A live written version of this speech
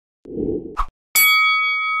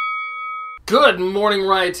Good morning,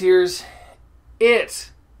 Rioteers.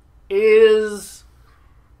 It is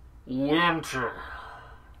winter.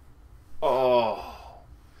 Oh.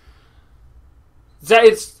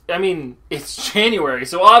 It's January,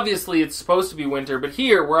 so obviously it's supposed to be winter, but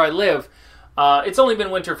here, where I live, it's only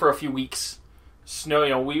been winter for a few weeks.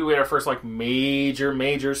 Snow, we had our first,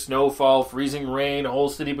 major snowfall, freezing rain, a whole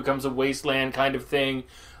city becomes a wasteland kind of thing,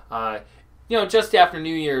 just after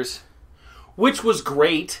New Year's, which was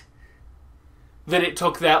great that it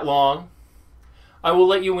took that long. I will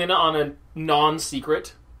let you in on a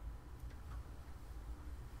non-secret.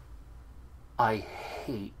 I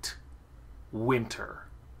hate winter.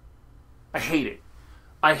 I hate it.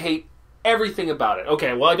 I hate everything about it.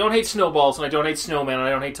 Okay, well, I don't hate snowballs, and I don't hate snowmen, and I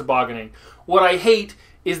don't hate tobogganing. What I hate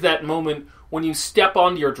is that moment when you step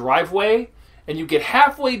onto your driveway, and you get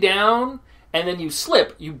halfway down, and then you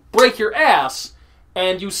slip, you break your ass,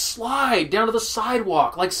 and you slide down to the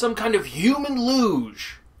sidewalk like some kind of human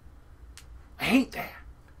luge. I hate that.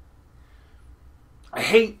 I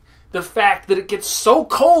hate the fact that it gets so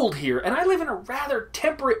cold here, and I live in a rather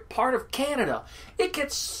temperate part of Canada. It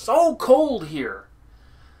gets so cold here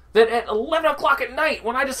that at 11 o'clock at night,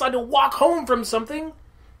 when I decide to walk home from something,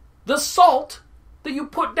 the salt that you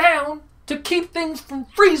put down to keep things from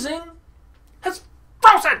freezing has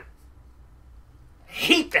frozen. I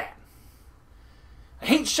hate that. I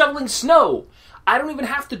hate shoveling snow. I don't even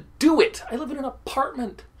have to do it. I live in an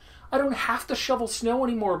apartment. I don't have to shovel snow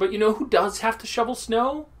anymore. But you know who does have to shovel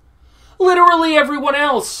snow? Literally everyone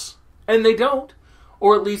else. And they don't.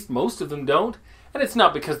 Or at least most of them don't. And it's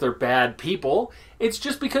not because they're bad people. It's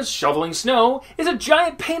just because shoveling snow is a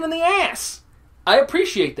giant pain in the ass. I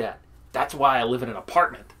appreciate that. That's why I live in an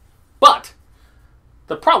apartment. But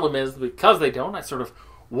the problem is, because they don't, I sort of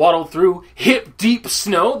waddle through hip-deep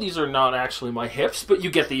snow. These are not actually my hips, but you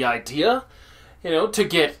get the idea. To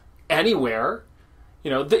get anywhere.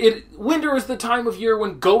 Winter is the time of year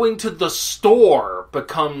when going to the store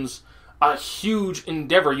becomes a huge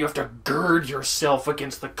endeavor. You have to gird yourself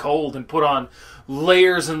against the cold and put on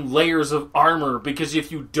layers and layers of armor, because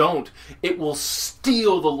if you don't, it will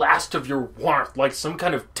steal the last of your warmth like some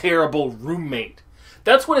kind of terrible roommate.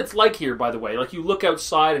 That's what it's like here, by the way. Like, you look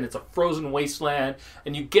outside and it's a frozen wasteland,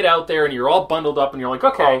 and you get out there and you're all bundled up and you're like,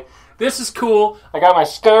 okay, this is cool. I got my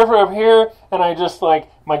scarf up here, and I just,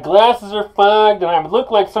 my glasses are fogged, and I look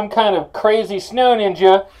like some kind of crazy snow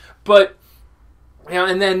ninja. But, but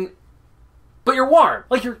you're warm.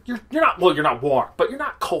 Like, you're not warm, but you're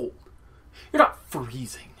not cold. You're not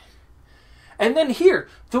freezing. And then here,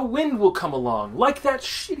 the wind will come along, like that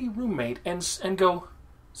shitty roommate, and go,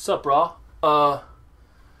 sup, brah?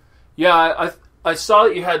 Yeah, I saw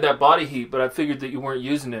that you had that body heat, but I figured that you weren't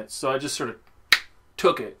using it, so I just sort of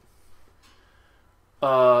took it.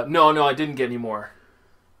 No, I didn't get any more.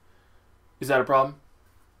 Is that a problem?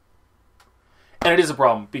 And it is a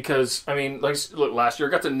problem, because, look, last year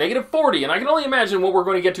I got to -40, and I can only imagine what we're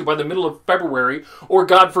going to get to by the middle of February, or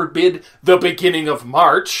God forbid, the beginning of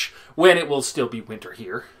March, when it will still be winter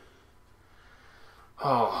here.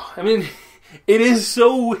 Oh, it is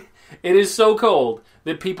so cold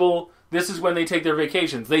that people, this is when they take their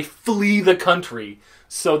vacations. They flee the country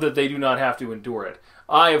so that they do not have to endure it.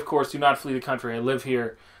 I, of course, do not flee the country. I live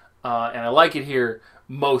here, and I like it here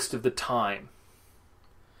most of the time.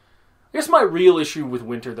 I guess my real issue with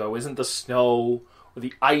winter, though, isn't the snow, or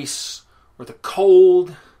the ice, or the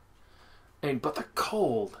cold. But the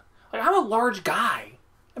cold. I'm a large guy.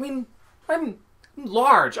 I'm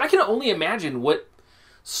large. I can only imagine what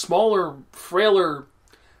smaller, frailer,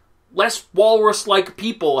 less walrus-like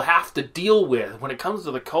people have to deal with when it comes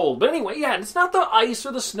to the cold. But anyway, yeah, it's not the ice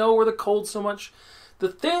or the snow or the cold so much. The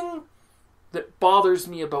thing that bothers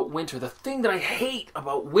me about winter, the thing that I hate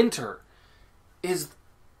about winter, is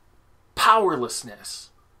powerlessness.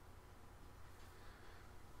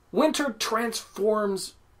 Winter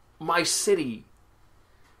transforms my city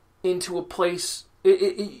into a place,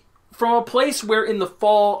 from a place where in the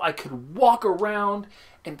fall I could walk around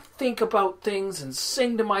and think about things and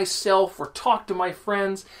sing to myself or talk to my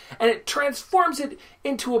friends, and it transforms it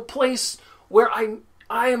into a place where I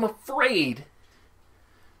am afraid,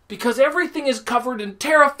 because everything is covered in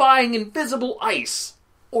terrifying invisible ice,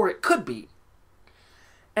 or it could be.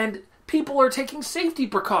 And people are taking safety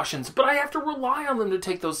precautions, but I have to rely on them to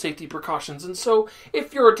take those safety precautions. And so,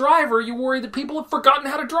 if you're a driver, you worry that people have forgotten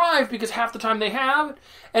how to drive, because half the time they have,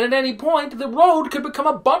 and at any point, the road could become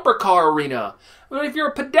a bumper car arena. But if you're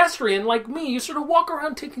a pedestrian like me, you sort of walk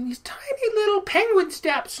around taking these tiny little penguin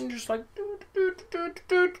steps, and just like,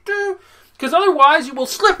 do. Because otherwise, you will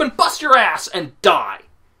slip and bust your ass and die.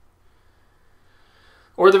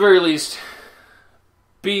 Or at the very least,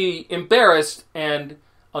 be embarrassed and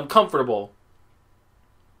uncomfortable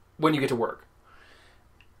when you get to work.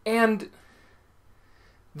 And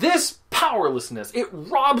this powerlessness, it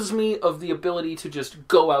robs me of the ability to just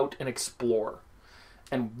go out and explore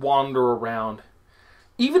and wander around.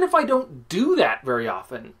 Even if I don't do that very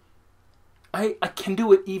often, I can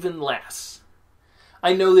do it even less.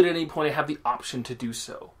 I know that at any point I have the option to do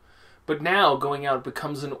so. But now going out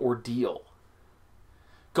becomes an ordeal.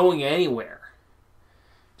 Going anywhere.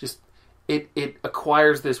 Just, it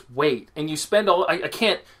acquires this weight. And you spend I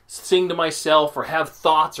can't sing to myself or have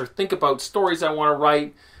thoughts or think about stories I want to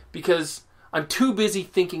write because I'm too busy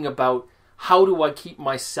thinking about how do I keep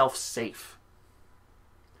myself safe?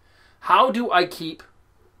 How do I keep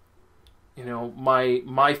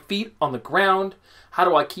my feet on the ground? How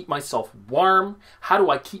do I keep myself warm? How do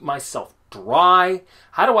I keep myself dry?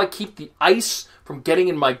 How do I keep the ice from getting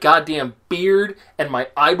in my goddamn beard and my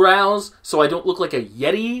eyebrows so I don't look like a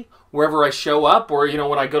Yeti wherever I show up? Or,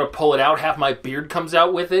 when I go to pull it out, half my beard comes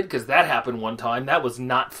out with it, because that happened one time. That was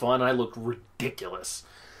not fun. I looked ridiculous.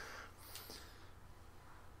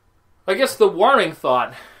 I guess the warning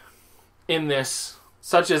thought in this,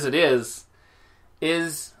 such as it is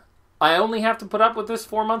I only have to put up with this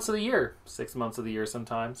 4 months of the year, 6 months of the year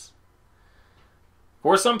sometimes.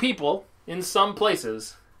 For some people, in some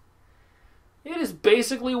places, it is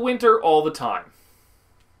basically winter all the time.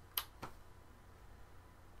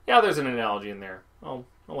 Yeah, there's an analogy in there. I'll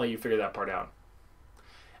let you figure that part out.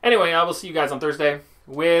 Anyway, I will see you guys on Thursday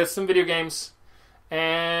with some video games.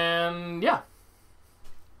 And yeah.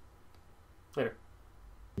 Later.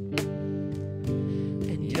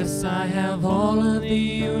 Yes, I have all of the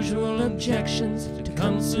usual objections to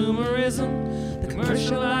consumerism, the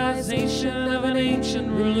commercialization of an ancient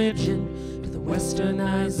religion, to the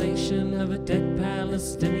westernization of a dead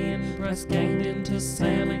Palestinian press ganged into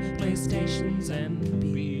selling PlayStations and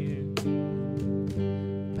beer.